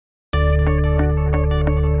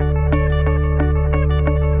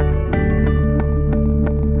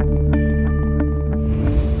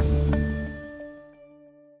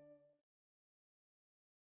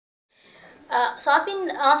So I've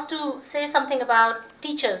been asked to say something about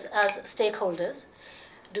teachers as stakeholders.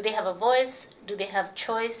 Do they have a voice? Do they have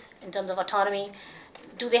choice in terms of autonomy?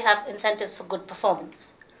 Do they have incentives for good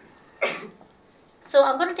performance? So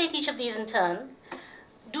I'm going to take each of these in turn.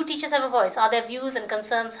 Do teachers have a voice? Are their views and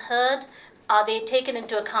concerns heard? Are they taken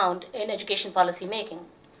into account in education policy making?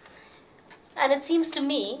 And it seems to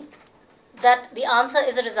me that the answer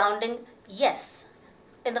is a resounding yes,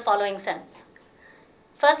 in the following sense.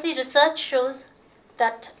 Firstly, research shows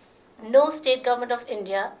that no state government of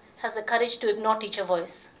India has the courage to ignore teacher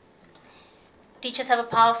voice. Teachers have a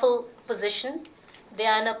powerful position. They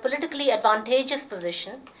are in a politically advantageous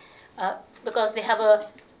position because they have a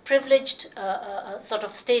privileged sort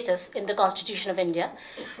of status in the Constitution of India,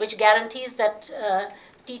 which guarantees that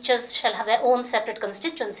teachers shall have their own separate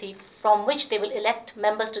constituency from which they will elect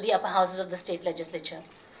members to the upper houses of the state legislature.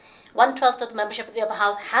 1/12 of the membership of the upper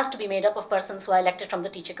house has to be made up of persons who are elected from the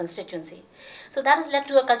teacher constituency. So that has led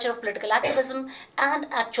to a culture of political activism and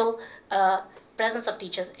actual presence of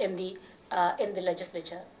teachers in the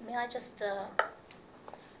legislature. May I just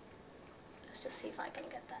let's just see if I can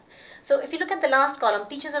get that. So if you look at the last column,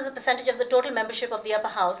 teachers as a percentage of the total membership of the upper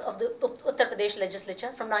house of the Uttar Pradesh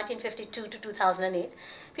legislature from 1952 to 2008.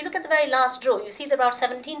 If you look at the very last row, you see that about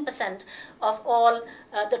 17% of all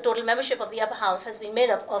the total membership of the upper house has been made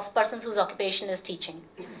up of persons whose occupation is teaching.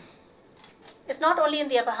 It's not only in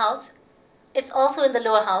the upper house, it's also in the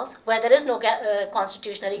lower house, where there is no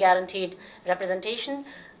constitutionally guaranteed representation.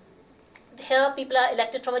 Here, people are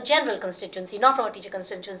elected from a general constituency, not from a teacher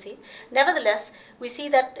constituency. Nevertheless, we see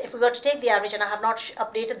that if we were to take the average, and I have not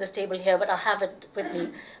updated this table here, but I have it with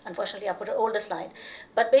me. Unfortunately, I put an older slide.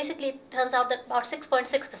 But basically, it turns out that about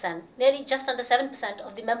 6.6%, nearly just under 7%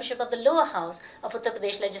 of the membership of the lower house of Uttar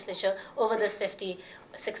Pradesh legislature over this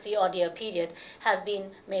 60-odd year period has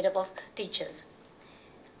been made up of teachers.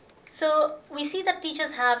 So we see that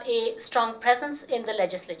teachers have a strong presence in the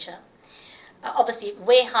legislature. Obviously,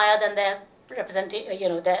 way higher than their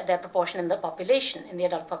their proportion in the population, in the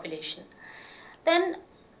adult population. Then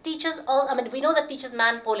teachers, we know that teachers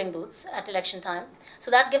man polling booths at election time,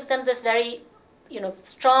 so that gives them this very,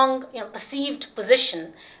 strong, perceived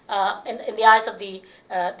position in the eyes of the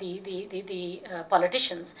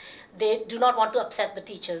politicians. They do not want to upset the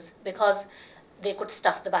teachers because they could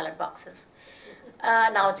stuff the ballot boxes.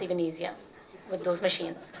 Now it's even easier with those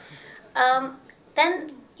machines.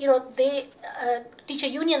 Then teacher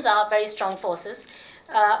unions are very strong forces.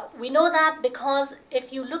 We know that because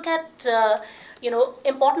if you look at,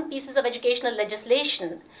 important pieces of educational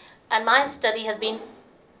legislation, and my study has been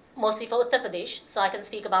mostly for Uttar Pradesh, so I can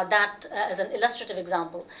speak about that as an illustrative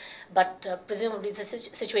example, but presumably the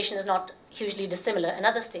situation is not hugely dissimilar in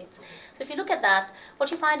other states. So if you look at that, what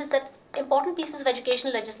you find is that important pieces of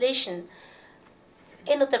educational legislation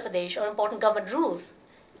in Uttar Pradesh, or important government rules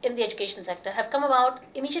in the education sector, have come about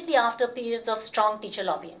immediately after periods of strong teacher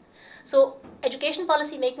lobbying. So education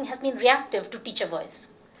policy making has been reactive to teacher voice.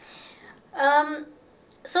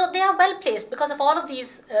 So they are well placed because of all of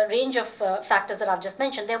these range of factors that I've just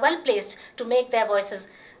mentioned. They're well placed to make their voices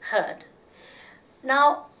heard.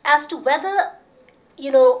 Now, as to whether,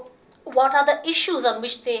 what are the issues on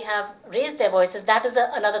which they have raised their voices, that is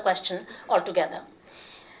another question altogether.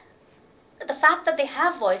 The fact that they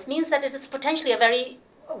have voice means that it is potentially a very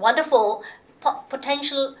wonderful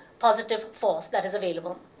potential positive force that is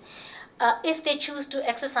available if they choose to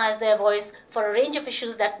exercise their voice for a range of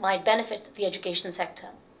issues that might benefit the education sector.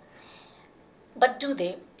 But do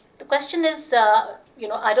they? The question is,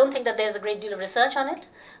 I don't think that there's a great deal of research on it,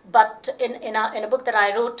 but in a book that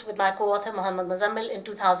I wrote with my co-author Muhammad Muzammil in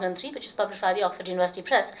 2003, which is published by the Oxford University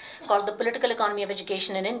Press, called The Political Economy of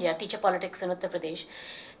Education in India, Teacher Politics in Uttar Pradesh.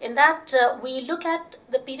 In that, we look at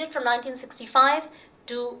the period from 1965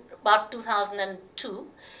 to about 2002,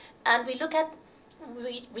 and we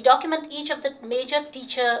document each of the major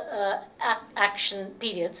teacher action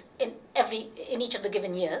periods in each of the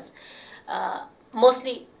given years.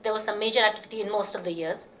 Mostly there was some major activity in most of the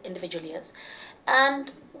years, individual years,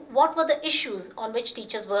 and what were the issues on which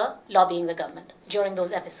teachers were lobbying the government during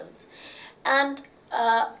those episodes. And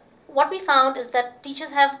what we found is that teachers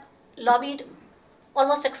have lobbied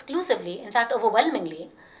almost exclusively, in fact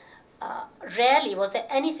overwhelmingly. Rarely was there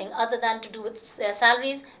anything other than to do with their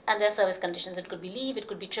salaries and their service conditions. It could be leave, it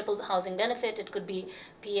could be triple housing benefit, it could be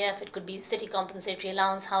PF, it could be city compensatory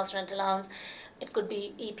allowance, house rent allowance, it could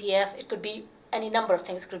be EPF, it could be any number of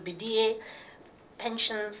things. It could be DA,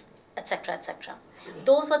 pensions, etc., etc.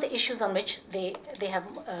 Those were the issues on which they have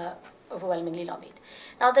overwhelmingly lobbied.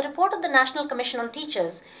 Now, the report of the National Commission on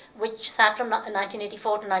Teachers, which sat from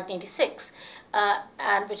 1984 to 1986,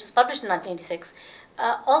 and which was published in 1986,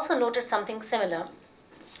 also noted something similar.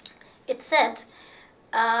 It said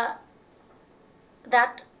that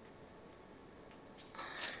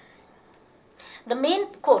the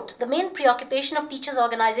main preoccupation of teachers'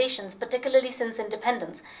 organizations, particularly since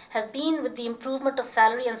independence, has been with the improvement of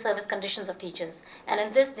salary and service conditions of teachers, and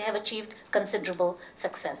in this they have achieved considerable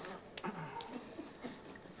success.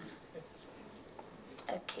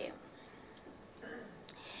 Okay.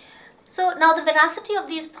 So now the veracity of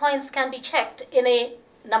these points can be checked in a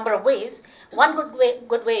number of ways. One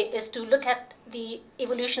good way is to look at the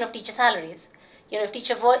evolution of teacher salaries. You know,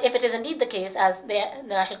 if it is indeed the case, as the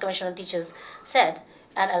National Commission on Teachers said,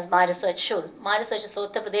 and as my research shows, my research is for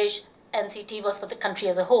Uttar Pradesh, NCT was for the country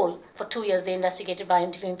as a whole. For 2 years, they investigated by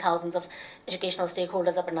interviewing thousands of educational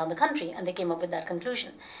stakeholders up and down the country, and they came up with that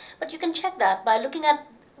conclusion. But you can check that by looking at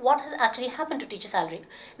what has actually happened to teacher salary.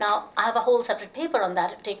 Now, I have a whole separate paper on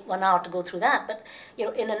that. It will take 1 hour to go through that. But you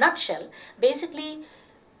know, in a nutshell, basically,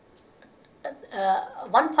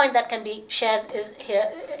 one point that can be shared is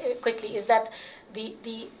here quickly is that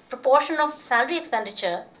the proportion of salary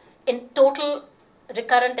expenditure in total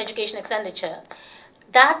recurrent education expenditure,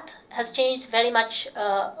 that has changed very much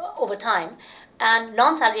over time, and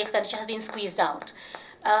non-salary expenditure has been squeezed out.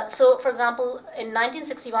 So, for example, in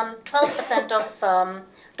 1961, 12% of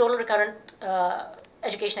total recurrent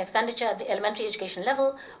education expenditure at the elementary education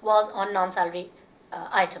level was on non-salary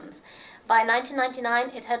items. By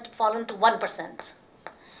 1999, it had fallen to 1%.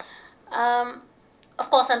 Of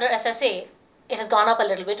course, under SSA, it has gone up a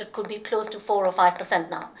little bit. It could be close to 4 or 5%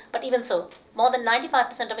 now. But even so, more than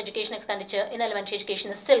 95% of education expenditure in elementary education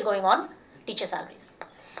is still going on teacher salaries.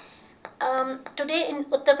 Today in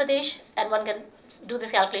Uttar Pradesh, and one can do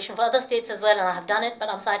this calculation for other states as well, and I have done it, but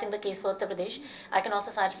I'm citing the case for Uttar Pradesh. I can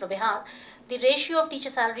also cite it for Bihar. The ratio of teacher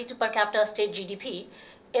salary to per capita state GDP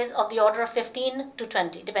is of the order of 15 to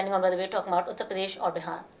 20, depending on whether we're talking about Uttar Pradesh or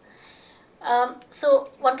Bihar. So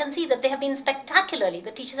one can see that they have been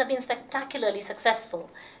the teachers have been spectacularly successful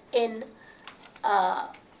in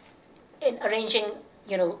arranging,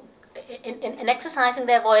 you know, in exercising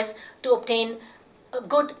their voice to obtain a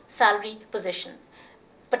good salary position,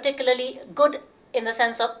 particularly good in the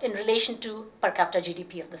sense of in relation to per capita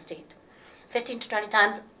GDP of the state. 15 to 20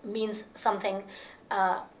 times means something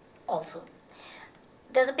also.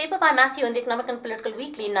 There's a paper by Matthew in the Economic and Political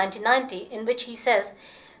Weekly in 1990 in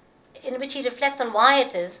which he reflects on why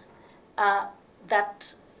it is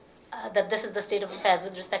that this is the state of affairs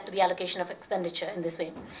with respect to the allocation of expenditure in this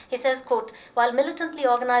way. He says, quote, while militantly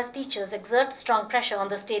organized teachers exert strong pressure on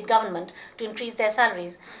the state government to increase their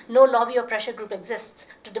salaries, no lobby or pressure group exists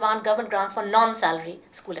to demand government grants for non-salary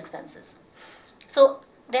school expenses. So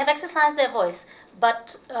they have exercised their voice,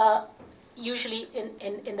 but usually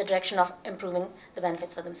in the direction of improving the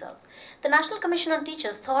benefits for themselves. The National Commission on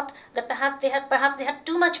Teachers thought that perhaps they had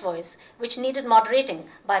too much voice, which needed moderating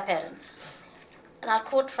by parents. And I'll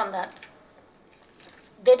quote from that.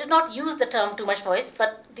 They did not use the term too much voice,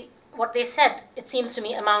 but what they said, it seems to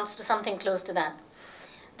me, amounts to something close to that.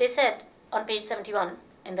 They said on page 71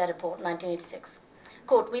 in their report, 1986,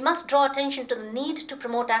 quote, we must draw attention to the need to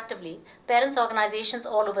promote actively parents' organizations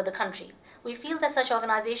all over the country. We feel that such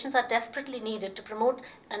organizations are desperately needed to promote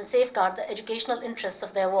and safeguard the educational interests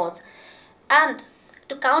of their wards and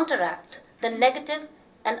to counteract the negative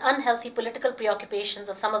and unhealthy political preoccupations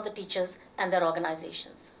of some of the teachers and their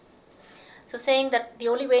organizations. So saying that the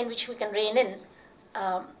only way in which we can rein in,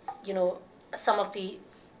 some of the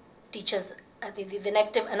teachers, the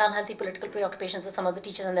negative and unhealthy political preoccupations of some of the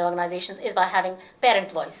teachers and their organizations is by having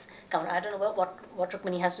parent voice. I don't know what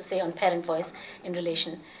Rukmini has to say on parent voice in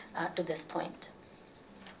relation to this point.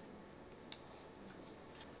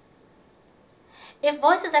 If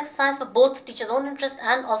voice is exercised for both teachers' own interest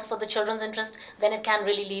and also for the children's interest, then it can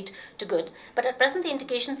really lead to good. But at present, the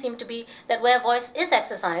indications seem to be that where voice is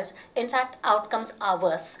exercised, in fact, outcomes are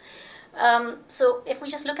worse. So if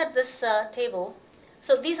we just look at this table,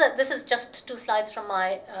 so this is just 2 slides from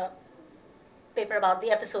my paper about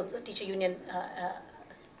the episodes, teacher union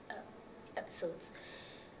episodes.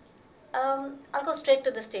 I'll go straight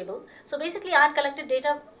to this table. So basically, I had collected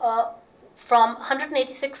data from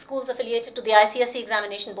 186 schools affiliated to the ICSE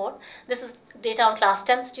examination board. This is data on class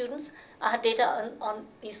 10 students. I had data on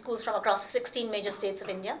these schools from across 16 major states of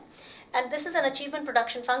India. And this is an achievement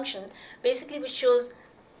production function, basically, which shows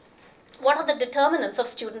what are the determinants of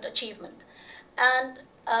student achievement. And,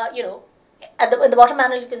 in the bottom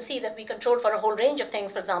panel, you can see that we controlled for a whole range of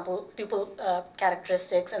things, for example, pupil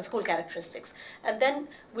characteristics and school characteristics. And then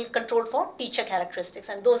we've controlled for teacher characteristics,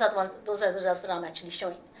 and those are the results that I'm actually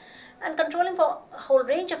showing. And controlling for a whole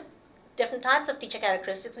range of different types of teacher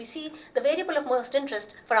characteristics, we see the variable of most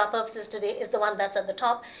interest for our purposes today is the one that's at the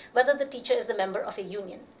top, whether the teacher is the member of a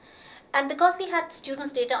union. And because we had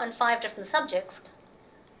students' data on 5 different subjects,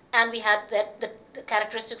 and we had the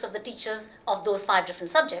characteristics of the teachers of those 5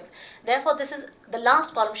 different subjects, therefore this is, the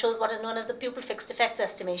last column shows what is known as the pupil fixed effects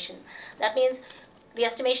estimation. That means the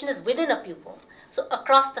estimation is within a pupil, so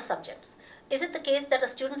across the subjects. Is it the case that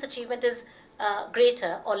a student's achievement is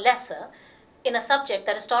greater or lesser in a subject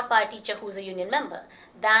that is taught by a teacher who is a union member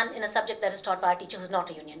than in a subject that is taught by a teacher who is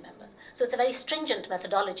not a union member? So it's a very stringent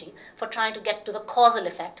methodology for trying to get to the causal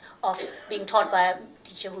effect of being taught by a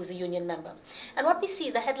teacher who is a union member. And what we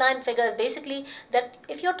see, the headline figure is basically that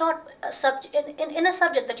if you're taught in a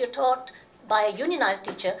subject that you're taught by a unionized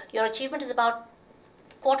teacher, your achievement is about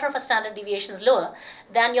quarter of a standard deviations lower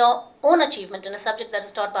than your own achievement in a subject that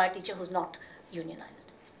is taught by a teacher who's not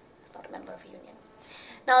unionized, who's not a member of a union.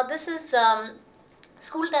 Now this is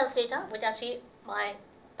school tells data, which actually my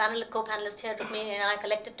co-panelist here, Rukmini, and I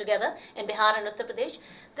collected together in Bihar and Uttar Pradesh.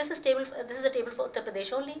 This is a table for Uttar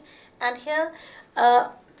Pradesh only, and here,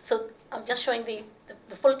 so I'm just showing the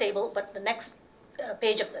full table, but the next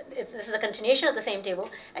page of this is a continuation of the same table,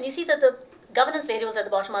 and you see that the governance variables at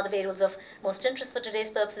the bottom are the variables of most interest for today's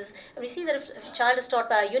purposes. And we see that if a child is taught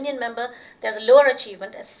by a union member, there's a lower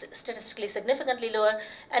achievement, statistically significantly lower.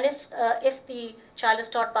 And if the child is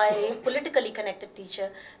taught by a politically connected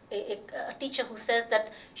teacher, a teacher who says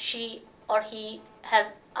that she or he has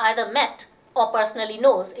either met or personally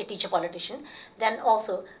knows a teacher politician, then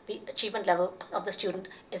also the achievement level of the student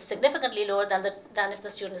is significantly lower than if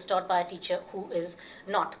the student is taught by a teacher who is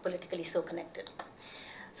not politically so connected.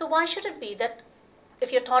 So why should it be that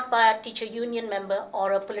if you're taught by a teacher union member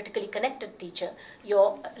or a politically connected teacher,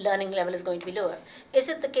 your learning level is going to be lower? Is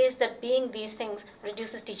it the case that being these things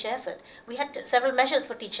reduces teacher effort? We had several measures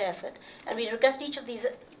for teacher effort, and we regressed each of these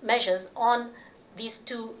measures on these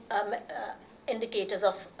 2 indicators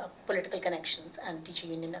of political connections and teacher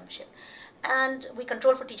union membership. And we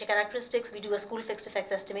control for teacher characteristics. We do a school fixed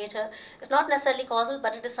effects estimator. It's not necessarily causal,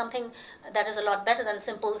 but it is something that is a lot better than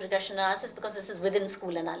simple regression analysis because this is within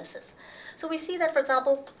school analysis. So we see that, for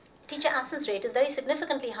example, teacher absence rate is very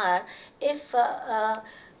significantly higher if the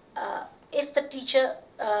teacher,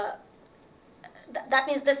 that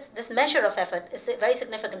means this measure of effort is very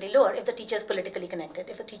significantly lower if the teacher is politically connected,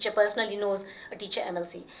 if a teacher personally knows a teacher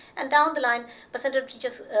MLC. And down the line, percentage of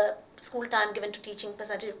teachers' school time given to teaching,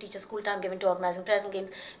 percentage of teachers' school time given to organizing prayers and games.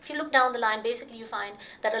 If you look down the line, basically you find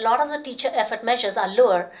that a lot of the teacher effort measures are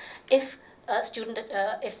lower if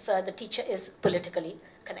the teacher is politically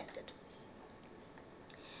connected.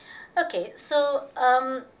 Okay, so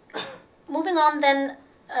moving on then,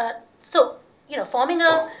 forming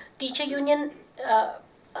a teacher union,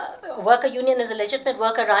 worker union is a legitimate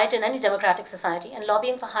worker right in any democratic society, and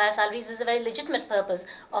lobbying for higher salaries is a very legitimate purpose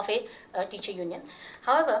of a teacher union.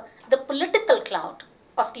 However, the political clout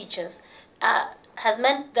of teachers has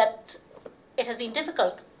meant that it has been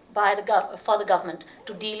difficult for the government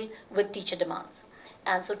to deal with teacher demands.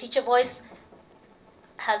 And so teacher voice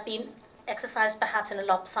has been exercised perhaps in a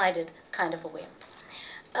lopsided kind of a way.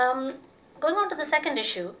 Going on to the second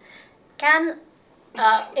issue, can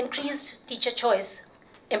increased teacher choice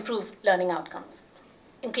improve learning outcomes,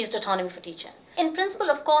 increased autonomy for teacher? In principle,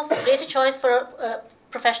 of course, greater choice for a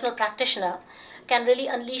professional practitioner can really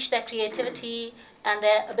unleash their creativity and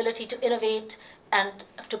their ability to innovate and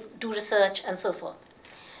to do research and so forth.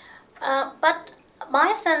 But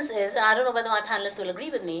my sense is, and I don't know whether my panelists will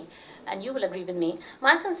agree with me, and you will agree with me,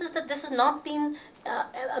 my sense is that this has not been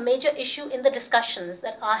a major issue in the discussions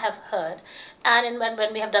that I have heard. And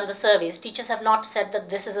when we have done the surveys, teachers have not said that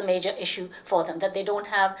this is a major issue for them, that they don't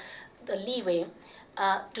have the leeway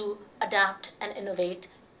to adapt and innovate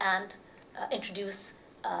and introduce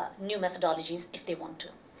new methodologies if they want to.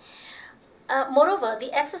 Moreover,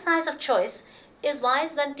 the exercise of choice is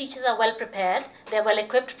wise when teachers are well prepared, they're well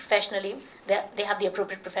equipped professionally, they have the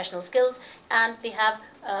appropriate professional skills, and they have,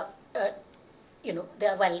 they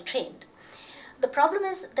are well trained. The problem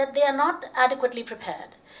is that they are not adequately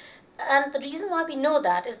prepared. And the reason why we know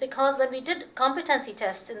that is because when we did competency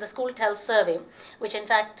tests in the School Tells survey, which in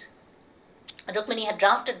fact Rukmini had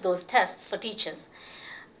drafted those tests for teachers,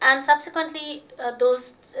 and subsequently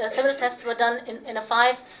those several tests were done in a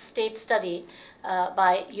 5-state study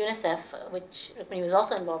by UNICEF, which Rukmini was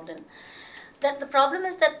also involved in, that the problem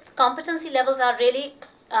is that competency levels are really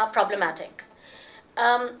problematic.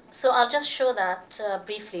 So I'll just show that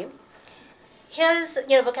briefly. Here is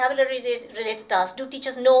vocabulary-related tasks. Do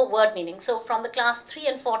teachers know word meaning? So from the class 3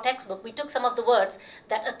 and 4 textbook, we took some of the words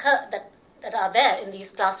that are there in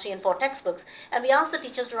these class 3 and 4 textbooks, and we asked the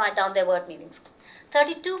teachers to write down their word meanings.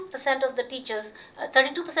 32% of the teachers,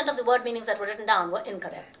 32% of the word meanings that were written down were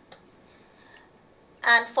incorrect,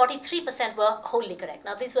 and 43% were wholly correct.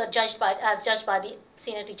 Now, these were judged by the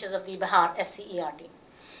senior teachers of the Bihar SCERT.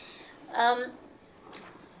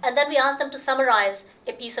 And then we asked them to summarize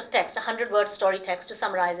a piece of text, a 100-word story text, to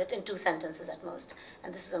summarize it in 2 sentences at most.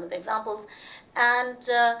 And this is some of the examples. And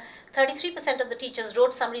 33% of the teachers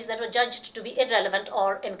wrote summaries that were judged to be irrelevant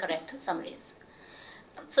or incorrect summaries.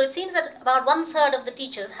 So it seems that about 1/3 of the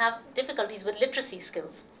teachers have difficulties with literacy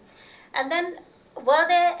skills. And then, were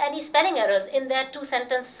there any spelling errors in their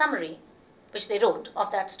 2-sentence summary, which they wrote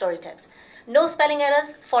of that story text? No spelling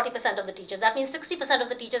errors, 40% of the teachers. That means 60% of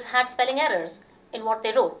the teachers had spelling errors in what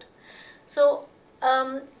they wrote. So,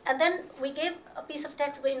 and then we gave a piece of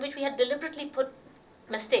text in which we had deliberately put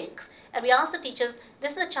mistakes. And we asked the teachers,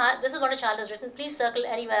 this is what a child has written, please circle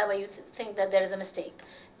anywhere where you think that there is a mistake,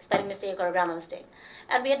 spelling mistake or a grammar mistake.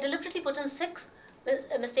 And we had deliberately put in 6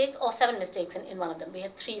 mistakes or 7 mistakes in one of them. We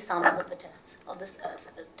had 3 samples of the tests, of this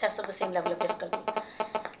tests of the same level of difficulty.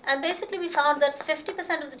 And basically we found that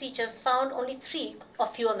 50% of the teachers found only 3 or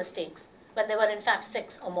fewer mistakes, when there were in fact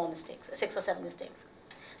 6 or more mistakes, 6 or 7 mistakes.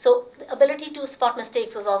 So the ability to spot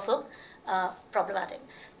mistakes was also problematic.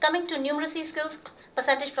 Coming to numeracy skills,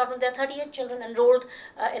 percentage problem, there are 38 children enrolled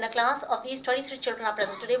in a class. Of these, 23 children are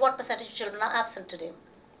present today. What percentage of children are absent today?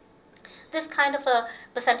 This kind of a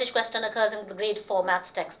percentage question occurs in the grade 4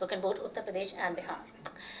 maths textbook in both Uttar Pradesh and Bihar.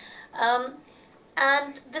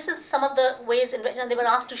 And this is some of the ways in which, and they were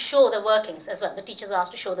asked to show the workings as well. The teachers were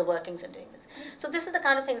asked to show the workings in doing this. So this is the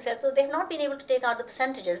kind of thing said. So they've not been able to take out the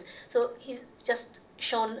percentages. So he's just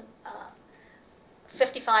shown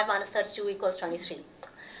 55 minus 32 equals 23.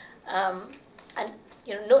 And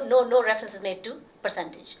no reference is made to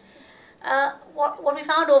percentage. What we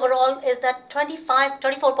found overall is that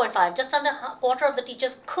 24.5, just under a quarter of the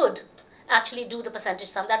teachers could actually do the percentage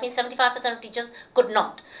sum. That means 75% of teachers could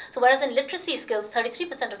not. So whereas in literacy skills,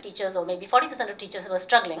 33% of teachers or maybe 40% of teachers were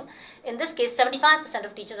struggling, in this case 75%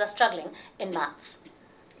 of teachers are struggling in maths,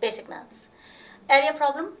 basic maths. Area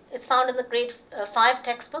problem, it's found in the grade 5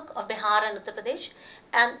 textbook of Bihar and Uttar Pradesh.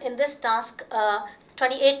 And in this task,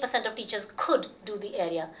 28% of teachers could do the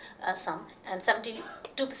area sum and 72%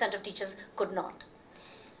 of teachers could not.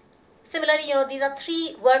 Similarly, these are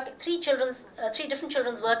three different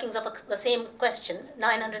children's workings of the same question,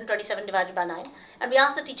 927 divided by 9. And we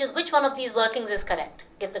asked the teachers which one of these workings is correct,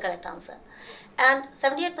 gives the correct answer. And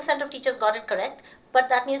 78% of teachers got it correct, but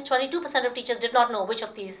that means 22% of teachers did not know which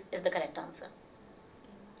of these is the correct answer.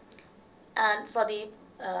 And for the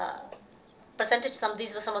percentage sum,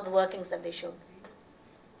 these were some of the workings that they showed.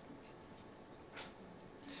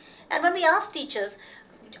 And when we asked teachers,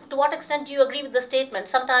 to what extent do you agree with the statement,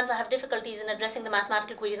 sometimes I have difficulties in addressing the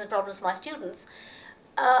mathematical queries and problems of my students,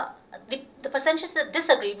 the percentage that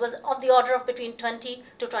disagreed was of the order of between 20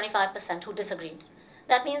 to 25% who disagreed.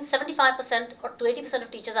 That means 75% or to 80% of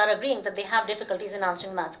teachers are agreeing that they have difficulties in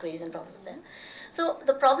answering maths queries and problems of them. So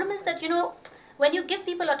the problem is that, when you give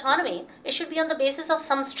people autonomy, it should be on the basis of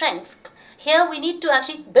some strength. Here we need to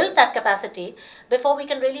actually build that capacity before we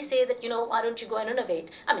can really say that, why don't you go and innovate?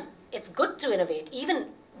 I mean, it's good to innovate, even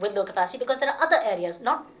with low capacity, because there are other areas,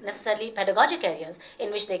 not necessarily pedagogic areas,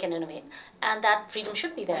 in which they can innovate. And that freedom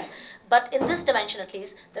should be there. But in this dimension, at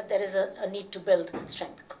least, that there is a need to build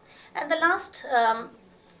strength. And the last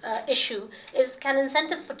issue is, can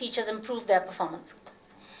incentives for teachers improve their performance?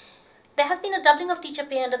 There has been a doubling of teacher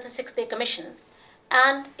pay under the 6th Pay Commission,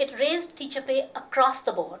 and it raised teacher pay across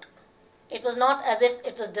the board. It was not as if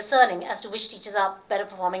it was discerning as to which teachers are better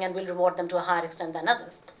performing and will reward them to a higher extent than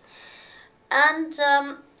others. And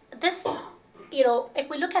this, if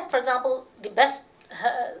we look at, for example,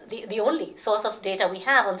 the only source of data we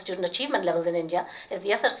have on student achievement levels in India is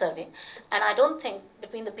the ESSER survey. And I don't think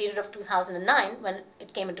between the period of 2009, when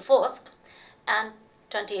it came into force, and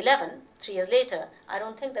 2011, 3 years later, I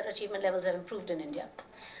don't think that achievement levels have improved in India.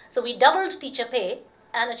 So we doubled teacher pay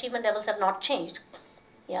and achievement levels have not changed.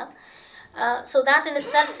 Yeah. So that in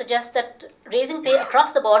itself suggests that raising pay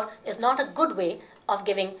across the board is not a good way of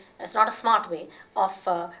giving, it's not a smart way of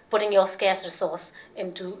putting your scarce resource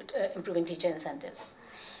into improving teacher incentives.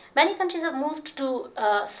 Many countries have moved to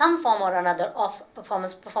some form or another of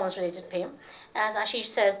performance-related pay. As Ashish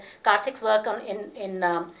said, Karthik's work in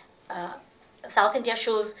South India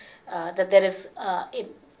shows that there is a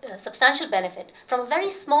substantial benefit. From a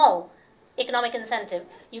very small economic incentive,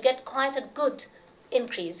 you get quite a good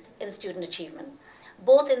increase in student achievement.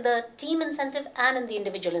 both in the team incentive and in the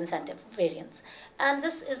individual incentive variants. And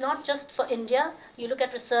this is not just for India. You look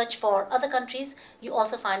at research for other countries, you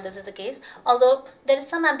also find this is the case. Although there is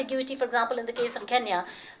some ambiguity, for example, in the case of Kenya,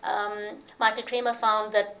 Michael Kramer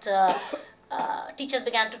found that teachers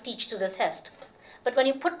began to teach to the test. But when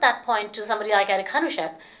you put that point to somebody like Eric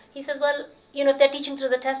Hanushek, he says, well, if they're teaching through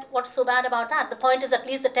the test, what's so bad about that? The point is at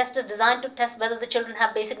least the test is designed to test whether the children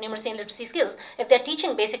have basic numeracy and literacy skills. If they're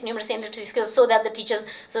teaching basic numeracy and literacy skills so that the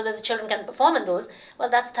children can perform in those, well,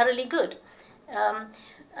 that's thoroughly good.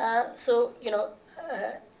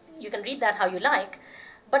 You can read that how you like.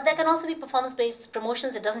 But there can also be performance-based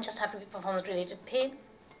promotions. It doesn't just have to be performance-related pay.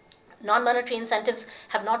 Non-monetary incentives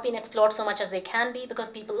have not been explored so much as they can be because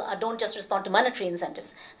people don't just respond to monetary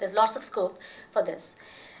incentives. There's lots of scope for this.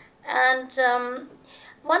 And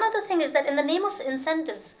one other thing is that in the name of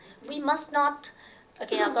incentives, we must not,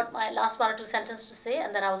 okay, I've got my last one or two sentences to say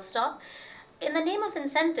and then I will stop. In the name of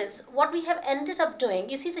incentives, what we have ended up doing,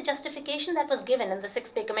 you see the justification that was given in the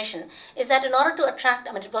Sixth Pay Commission is that in order to attract,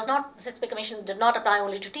 I mean, it was not, the Sixth Pay Commission did not apply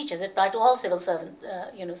only to teachers, it applied to all civil servants,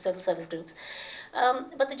 civil service groups.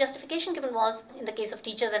 But the justification given was, in the case of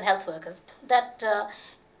teachers and health workers, that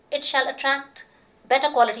it shall attract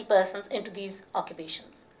better quality persons into these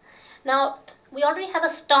occupations. Now, we already have a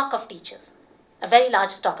stock of teachers, a very large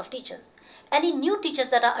stock of teachers. Any new teachers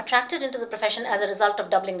that are attracted into the profession as a result of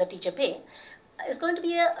doubling the teacher pay is going to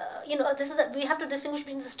be we have to distinguish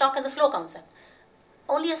between the stock and the flow concept.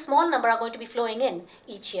 Only a small number are going to be flowing in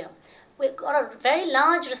each year. We've got a very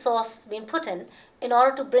large resource being put in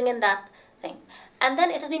order to bring in that thing. And then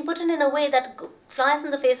it has been put in a way that flies in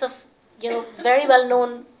the face of, very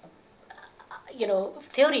well-known,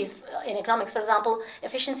 theories in economics. For example,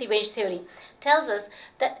 efficiency wage theory tells us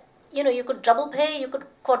that, you could double pay, you could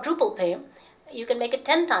quadruple pay, you can make it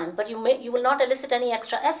 10 times, but you will not elicit any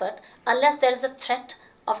extra effort unless there is a threat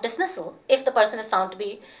of dismissal if the person is found to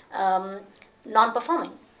be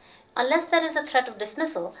non-performing. Unless there is a threat of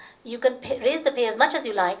dismissal, you can raise the pay as much as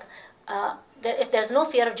you like. If there's no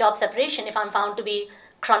fear of job separation, if I'm found to be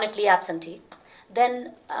chronically absentee,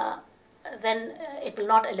 then it will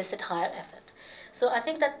not elicit higher effort. So I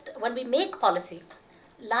think that when we make policy,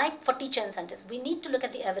 like for teacher incentives, we need to look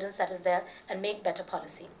at the evidence that is there and make better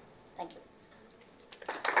policy. Thank you.